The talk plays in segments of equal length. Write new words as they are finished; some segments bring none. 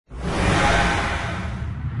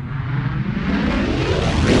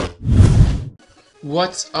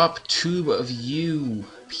What's up, tube of you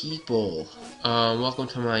people? Welcome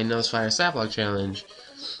to my Nuzlocke Sapphire challenge.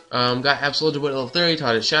 Got absolute to level 30,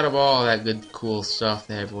 taught it Shadow Ball, all that good, cool stuff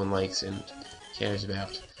that everyone likes and cares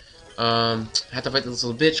about. I had to fight this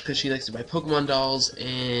little bitch because she likes to buy Pokemon dolls,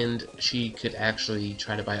 and she could actually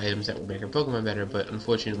try to buy items that would make her Pokemon better, but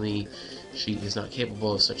unfortunately, she is not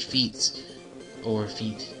capable of such feats, or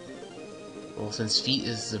feet. Well, since feet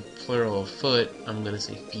is the plural of foot, I'm gonna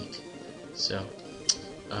say feet. So,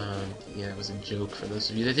 yeah, it was a joke for those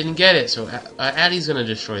of you that didn't get it. So, Addie's gonna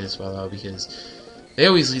destroy this fellow because they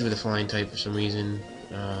always lead with a flying type for some reason.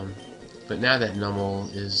 But now that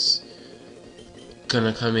Numel is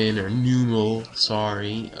gonna come in, or Numel,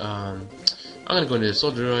 sorry, I'm gonna go into the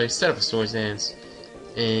Soldier Roy, set up a Swords Dance,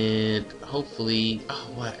 and hopefully,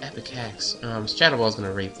 oh, what, epic hacks. Shadow Ball's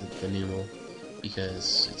gonna rape the Numel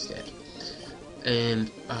because it's dead. And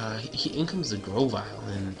in comes the Grovyle,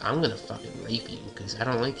 and I'm gonna fucking rape you because I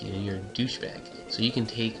don't like you and you're a douchebag. So you can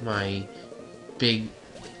take my big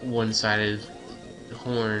one-sided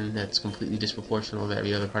horn that's completely disproportional to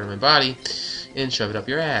every other part of my body and shove it up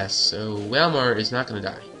your ass. So Wailmer is not gonna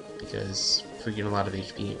die because freaking a lot of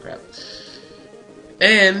HP and crap.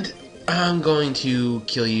 And I'm going to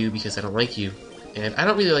kill you because I don't like you. And I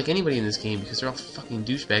don't really like anybody in this game because they're all fucking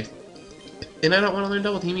douchebags. And I don't want to learn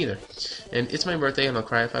Double Team either. And it's my birthday, and I'll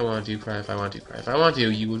cry if I want to, cry if I want to, cry if I want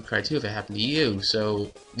to. You would cry too if it happened to you,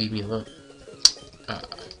 so leave me alone.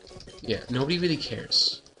 Yeah, nobody really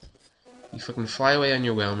cares. You fucking fly away on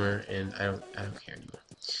your Wailmer, and I don't care anymore.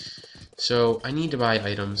 So, I need to buy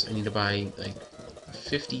items. I need to buy, like,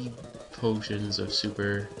 50 potions of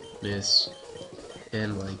Super Miss,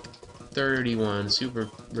 and, like, 31 Super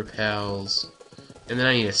Repels, and then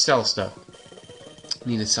I need to sell stuff. I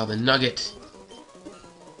need to sell the Nugget,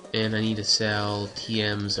 and I need to sell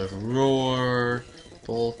TMs of Roar,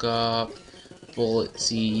 Bulk Up, Bullet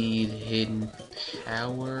Seed, Hidden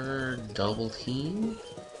Power, Double Team,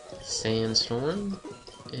 Sandstorm,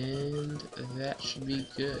 and that should be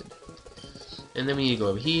good. And then we need to go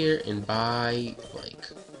over here and buy, like,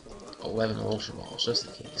 11 Ultra Balls, just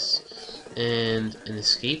in case. And an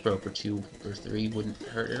escape rope or 2 or 3 wouldn't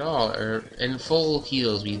hurt at all. And full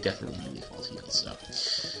heals, we definitely need full heals. So,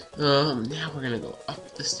 now we're gonna go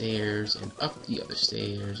up the stairs and up the other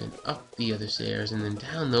stairs and up the other stairs and then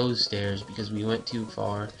down those stairs because we went too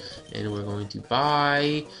far. And we're going to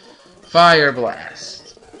buy Fire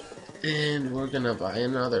Blast. And we're gonna buy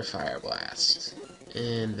another Fire Blast.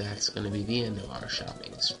 And that's gonna be the end of our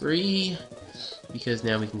shopping spree because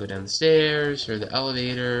now we can go down the stairs or the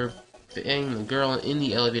elevator. Bang the girl in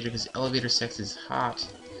the elevator because elevator sex is hot.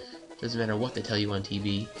 Doesn't matter what they tell you on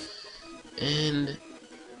TV. And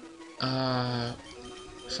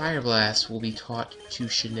Fire Blast will be taught to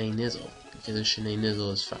Shanae Nizzle because Shanae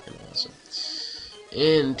Nizzle is fucking awesome.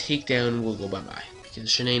 And Takedown will go bye-bye because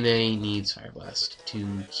Shanae needs Fire Blast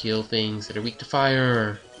to kill things that are weak to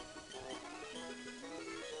fire.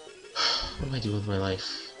 What am I doing with my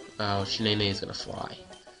life? Oh, Shanae is gonna fly.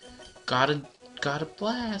 Gotta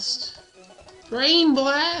blast. Brain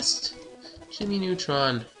blast! Jimmy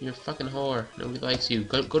Neutron, you're a fucking whore. Nobody likes you.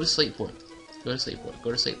 Go to Slateport. Go to Slateport.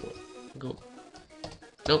 Go to Slateport. Go.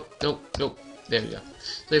 Nope. There we go.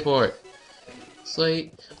 Slateport.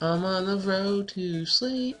 Slate. I'm on the road to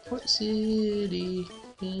Slateport City.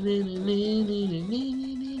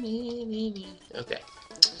 Okay.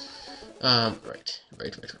 Right.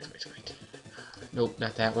 Nope,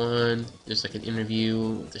 not that one. There's like an interview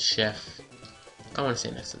with the chef. I want to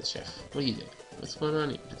stay next to the chef. What are you doing? What's going on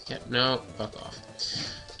here? No, fuck off.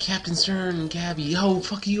 Captain Stern and Gabby. Oh,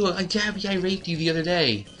 fuck you. Gabby, I raped you the other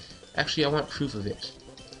day. Actually, I want proof of it.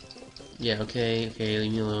 Yeah, okay,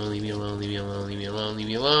 leave me alone.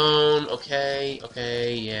 Okay,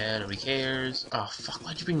 yeah, nobody cares. Oh, fuck,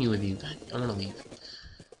 why'd you bring me with you? God, I'm gonna leave.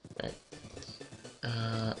 Alright.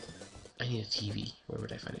 I need a TV. Where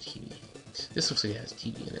would I find a TV? This looks like it has a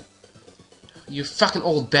TV in it. You fucking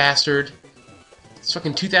old bastard! It's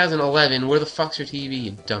fucking 2011. Where the fuck's your TV,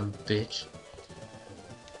 you dumb bitch?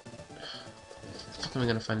 Fuck am I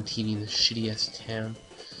gonna find a TV in this shitty ass town?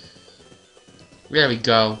 There we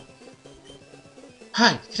go.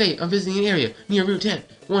 Hi, today I'm visiting an area near Route 10.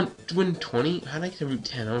 120? How did I get to Route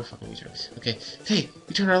 10? I don't fucking research. Okay. Hey,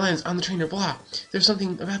 we turned our lens on the trainer, blah. There's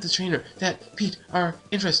something about this trainer that piqued our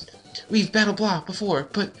interest. We've battled blah before,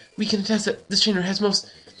 but we can attest that this trainer has most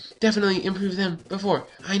definitely improved them before.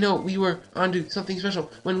 I know we were onto something special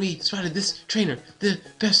when we spotted this trainer. The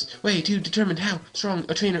best way to determine how strong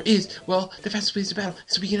a trainer is, well, the fastest way to battle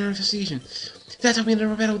is to begin our investigation. That's how we ended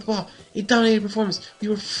our battle with Blah. A dominated performance. We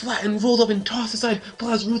were flattened, rolled up, and tossed aside.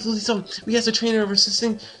 Blah's ruthlessly stung. We asked the trainer of a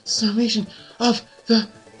summation of the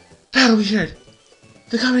battle we shared.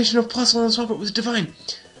 The combination of Plusle and Swampert was divine.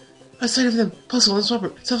 A sight of them, Plusle and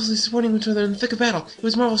Swampert, selflessly supporting each other in the thick of battle. It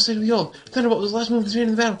was marvelous sight to behold. Thunderbolt was the last move of the trainer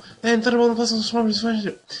in the battle, and Thunderbolt and Plusle and Swampert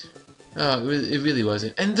friendship. Oh, it really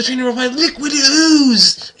wasn't. And the trainer replied, "Liquid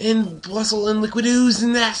Ooze!" And Plusle and Liquid Ooze,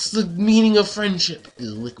 and that's the meaning of friendship,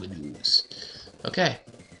 is Liquid Ooze. Okay.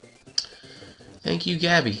 Thank you,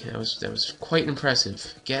 Gabby. That was quite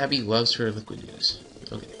impressive. Gabby loves her Liquid Ooze.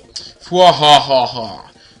 Okay. Fwahahaha.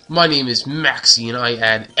 My name is Maxie, and I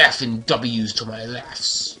add F and W's to my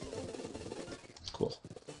laughs. Cool.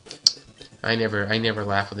 I never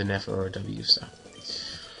laugh with an F or a W, so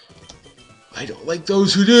I don't like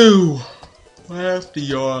those who do. I have to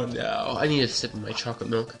yawn now. I need a sip of my chocolate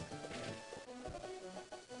milk.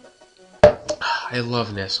 I love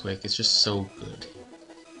Nesquik. It's just so good.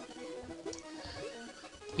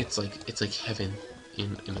 It's like heaven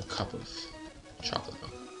in a cup of chocolate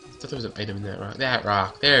milk. I thought there was an item in that rock. That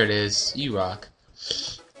rock. There it is. You rock.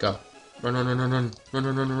 Go. Run, run, run, run, run. Run,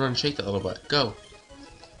 run, run, run, run. Shake that little butt. Go.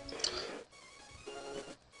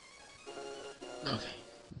 Okay.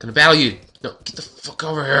 I'm gonna battle you. No, get the fuck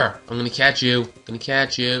over here. I'm gonna catch you. I'm gonna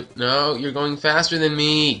catch you. No, you're going faster than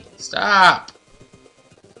me. Stop.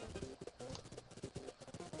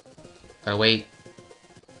 Gotta wait.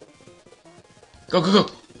 Go, go, go!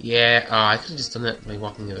 Yeah, I could have just done that by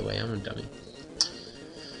walking the other way. I'm a dummy.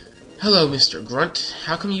 Hello, Mr. Grunt.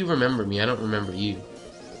 How come you remember me? I don't remember you.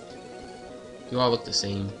 You all look the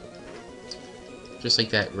same. Just like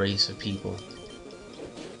that race of people.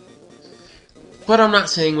 But I'm not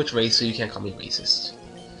saying which race, so you can't call me racist.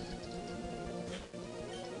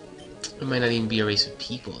 It might not even be a race of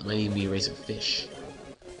people. It might even be a race of fish.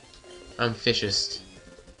 I'm fishist.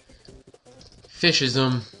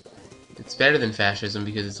 Fishism. It's better than fascism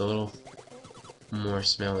because it's a little more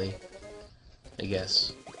smelly, I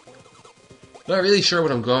guess. Not really sure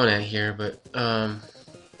what I'm going at here, but, alright.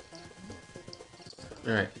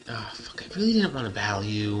 Oh, fuck, I really didn't want to battle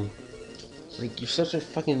you. Like, you're such a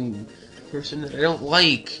fucking person that I don't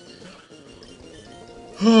like.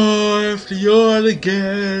 Oh, I have to yawn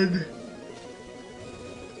again.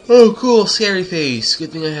 Oh, cool, scary face.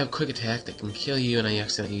 Good thing I have quick attack that can kill you, and I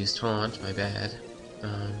accidentally used taunt. My bad.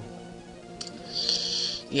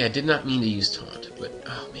 Yeah, I did not mean to use taunt, but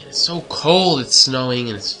oh man, it's so cold. It's snowing,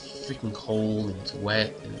 and it's freaking cold, and it's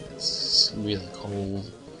wet, and it's really cold.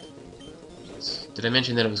 Did I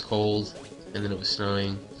mention that it was cold, and then it was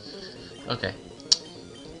snowing? Okay.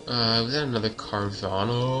 Was that another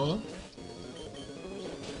Carvana?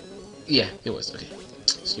 Yeah, it was. Okay.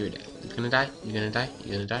 So you're dead. You're gonna die? You're gonna die?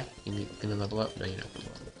 You're gonna die? You're gonna level up? No, you're not gonna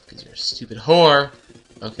level up, because you're a stupid whore!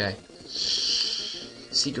 Okay.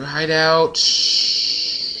 Secret hideout.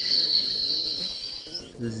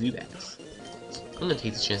 The Zubax. I'm gonna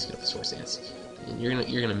take the chance to get the Swords Dance. And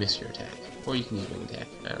you're gonna miss your attack. Or you can use Wing Attack.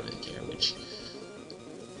 I don't really care which.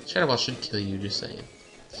 Shadow Ball should kill you, just saying.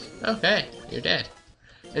 Okay, you're dead.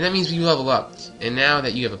 And that means you level up. And now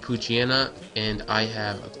that you have a Poochyena, and I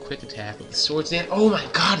have a quick attack with the Swords Dance. Oh my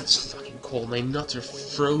god, it's fucking cold. My nuts are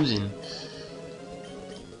frozen.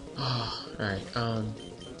 Oh, alright,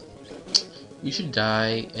 you should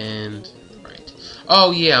die, and... Right.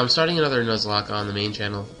 Oh, yeah, I'm starting another Nuzlocke on the main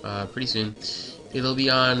channel, pretty soon. It'll be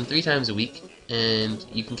on 3 times a week, and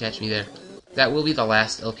you can catch me there. That will be the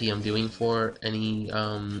last LP I'm doing for any,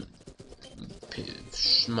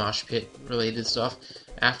 Mosh Pit related stuff.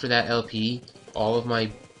 After that LP, all of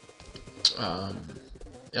my,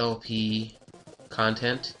 LP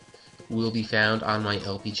content will be found on my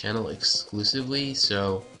LP channel exclusively,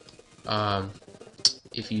 so,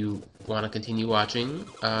 if you want to continue watching,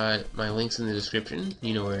 my link's in the description.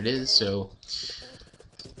 You know where it is, so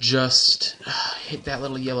just hit that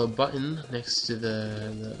little yellow button next to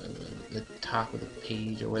the top of the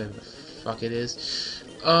page, or whatever the fuck it is,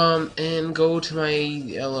 and go to my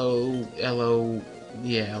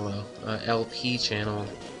LP channel,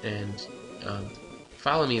 and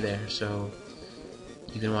follow me there, so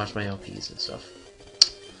you can watch my LPs and stuff.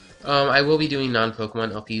 I will be doing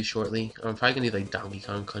non-Pokemon LPs shortly. I'm probably gonna do like Donkey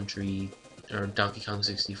Kong Country, or Donkey Kong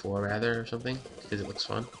 64 rather, or something, because it looks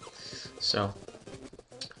fun. So,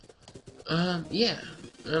 yeah,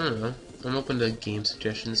 I don't know. I'm open to game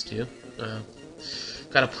suggestions too.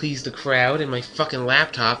 Gotta please the crowd, and my fucking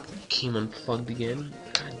laptop came unplugged again.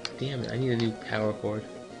 God damn it, I need a new power cord.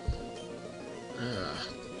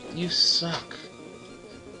 You suck.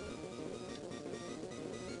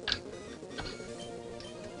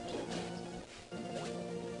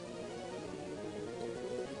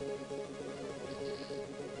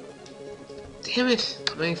 Damn it!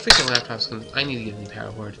 My freaking laptop's gonna... I need to get a new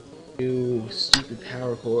power cord. You stupid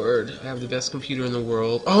power cord. I have the best computer in the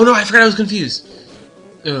world. Oh no, I forgot I was confused!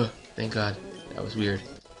 Ugh, thank God. That was weird.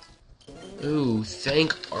 Ooh,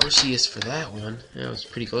 thank Arceus for that one. That was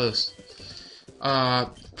pretty close.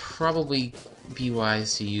 Probably be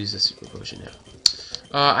wise to use a super potion now.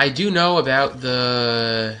 I do know about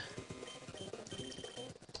the...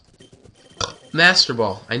 Master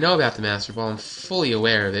Ball. I know about the Master Ball. I'm fully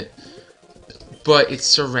aware of it. But it's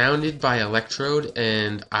surrounded by Electrode,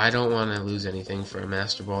 and I don't want to lose anything for a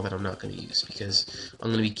Master Ball that I'm not going to use, because I'm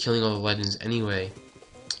going to be killing all the legends anyway.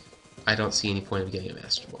 I don't see any point of getting a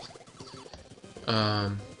Master Ball.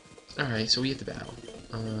 Alright, so we have to battle.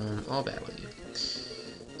 I'll battle you.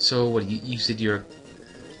 So, what, you said you're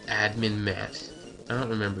Admin Matt. I don't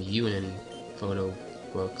remember you in any photo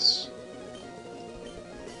books.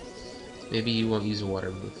 Maybe you won't use a water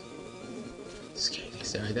move.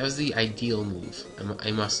 Sorry, that was the ideal move.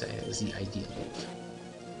 I must say, it was the ideal move.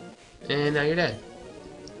 And now you're dead.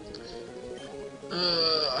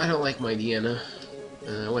 I don't like my Deanna.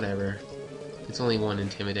 Whatever. It's only one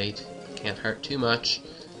Intimidate. Can't hurt too much.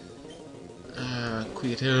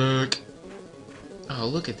 Quick attack. Oh,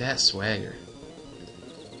 look at that swagger.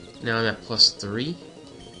 Now I'm at +3.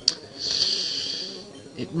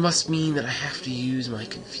 It must mean that I have to use my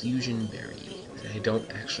Confusion Berry that I don't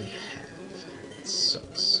actually have. It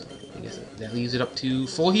sucks. I guess that leaves it up to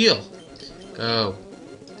full heal. Go.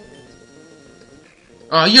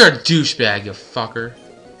 Oh, you're a douchebag, you fucker.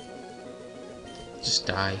 Just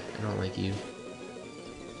die. I don't like you.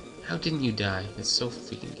 How didn't you die? That's so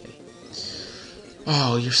freaking gay.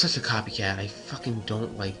 Oh, you're such a copycat. I fucking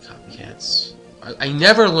don't like copycats. I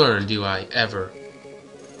never learn, do I? Ever.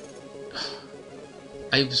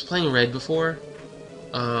 I was playing Red before,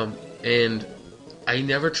 and I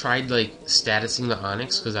never tried, like, statusing the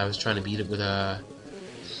Onyx, because I was trying to beat it with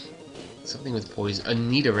something with poison. A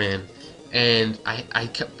Nidoran. And I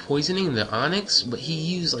kept poisoning the Onyx, but he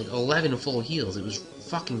used, like, 11 full heals. It was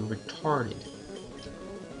fucking retarded.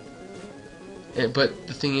 But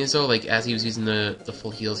the thing is, though, like, as he was using the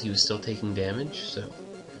full heals, he was still taking damage, so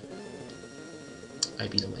I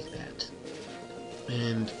beat him like that.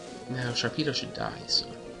 And now Sharpedo should die, so...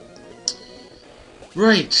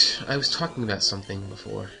 Right! I was talking about something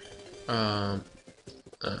before. Whatever.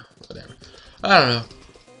 I don't know.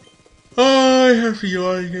 I have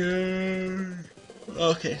feeling it.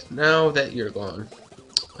 Okay, now that you're gone.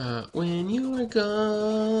 When you are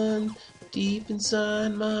gone... Deep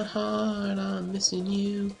inside my heart, I'm missing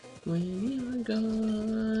you. When you're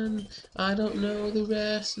gone, I don't know the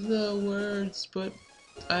rest of the words, but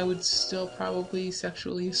I would still probably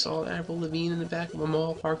sexually assault Avril Lavigne in the back of a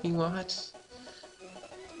mall parking lot.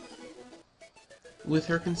 With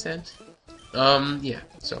her consent. Yeah,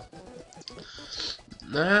 so.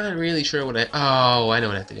 Not really sure what I know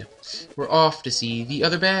what I have to do. We're off to see the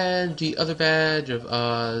other badge of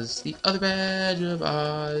Oz, the other badge of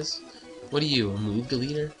Oz. What are you, a move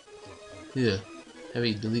deleter? Yeah. How about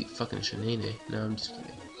you delete fucking Shanae? No, I'm just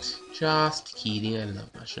kidding. Just kidding, I love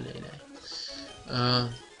my Shanae.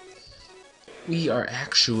 We are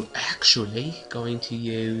actually going to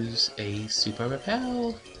use a Super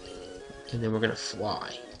Repel. And then we're gonna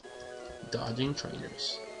fly. Dodging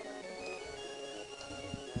trainers.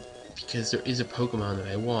 Because there is a Pokemon that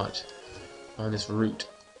I want on this route.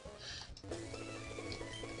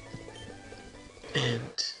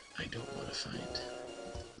 And I don't want to find...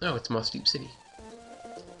 Oh, it's Moss Deep City.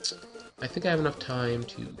 I think I have enough time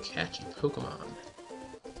to catch a Pokemon.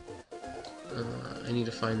 I need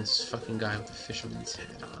to find this fucking guy with the fisherman's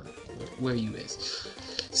hat on. Where you is.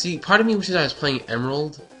 See, part of me wishes I was playing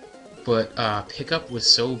Emerald, but Pickup was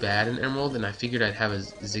so bad in Emerald, and I figured I'd have a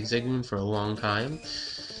Zigzagoon for a long time.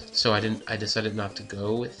 So I decided not to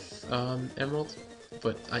go with Emerald.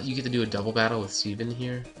 But you get to do a double battle with Steven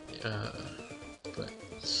here. But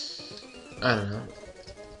I don't know.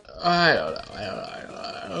 I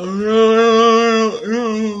don't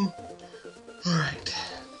know. Alright.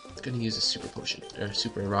 Gonna use a super potion, or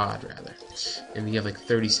super rod rather. And we have like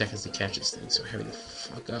 30 seconds to catch this thing, so hurry the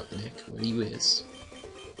fuck up, Nick. Where you is?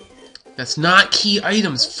 That's not key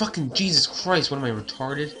items! Fucking Jesus Christ, what am I,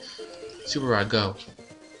 retarded? Super rod, go.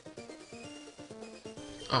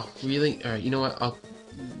 Oh, really? Alright, you know what?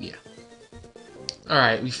 Yeah.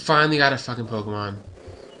 Alright, we finally got a fucking Pokemon.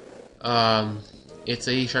 It's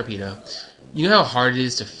a Sharpedo. You know how hard it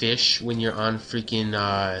is to fish when you're on freaking,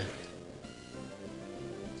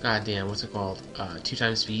 goddamn, what's it called? 2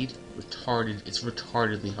 times speed? Retarded. It's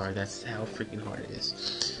retardedly hard. That's how freaking hard it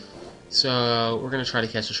is. So, we're gonna try to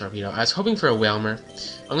catch a Sharpedo. I was hoping for a Whalmer.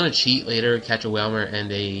 I'm gonna cheat later, catch a Whalmer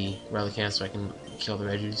and a Relicanth so I can kill the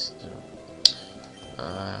Regis.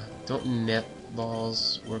 So, don't net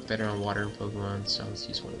balls work better on water in Pokemon, so let's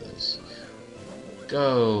use one of those.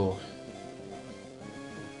 Go!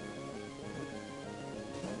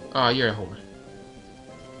 Oh, you're a whore.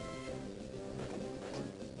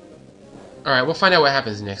 Alright, we'll find out what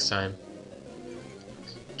happens next time.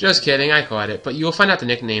 Just kidding, I caught it. But you'll find out the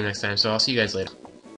nickname next time, so I'll see you guys later.